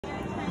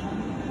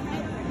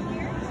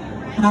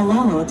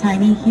Hello,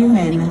 tiny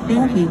human.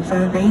 Thank you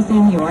for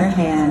raising your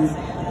hand.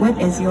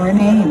 What is your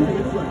name?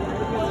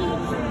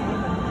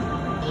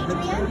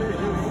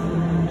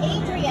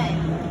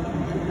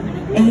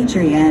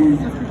 Adrian.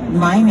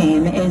 My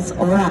name is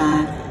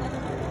Aura.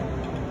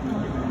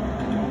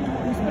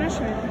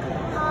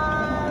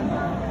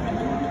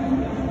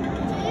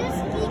 Do you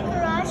speak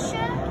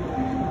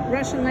Russian?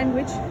 Russian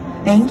language?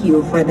 Thank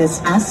you for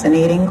this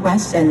fascinating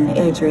question,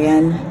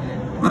 Adrian.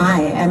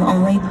 I am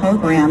only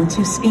programmed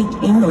to speak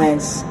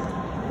English.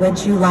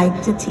 Would you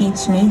like to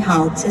teach me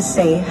how to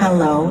say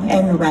hello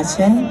in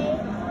Russian?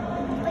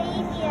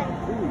 Привет.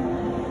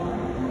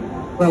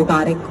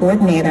 Robotic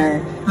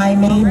coordinator, I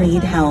may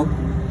need help.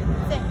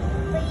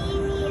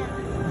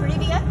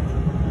 Привет.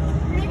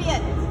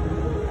 Привет.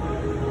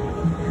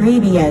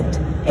 Привет,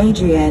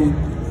 Adrian.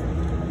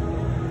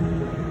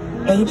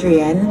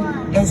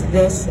 Adrian, is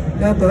this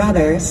your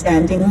brother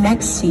standing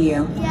next to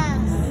you? Yes.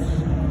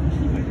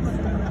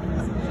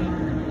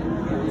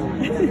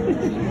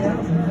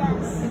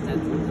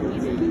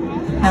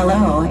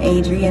 Hello,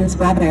 Adrian's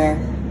brother.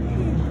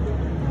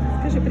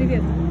 Скажи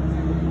привет.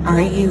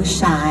 Are you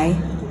shy?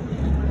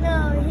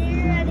 No,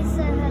 he already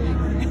said hello.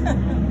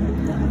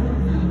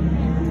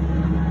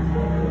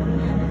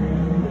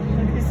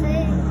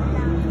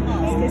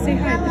 Say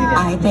hi, привет.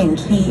 I think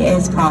he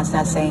is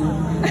processing.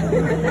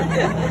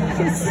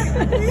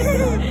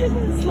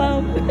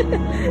 Slow.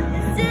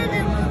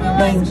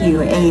 Thank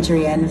you,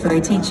 Adrian, for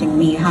teaching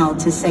me how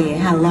to say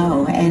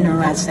hello in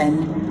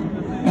Russian.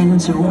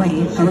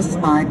 Enjoy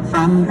postcard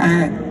from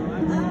Earth.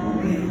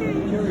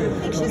 I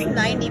think she's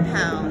 90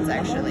 pounds,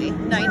 actually.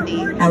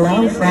 90.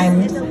 Hello,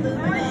 friend.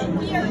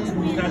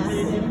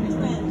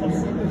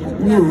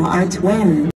 You are twins.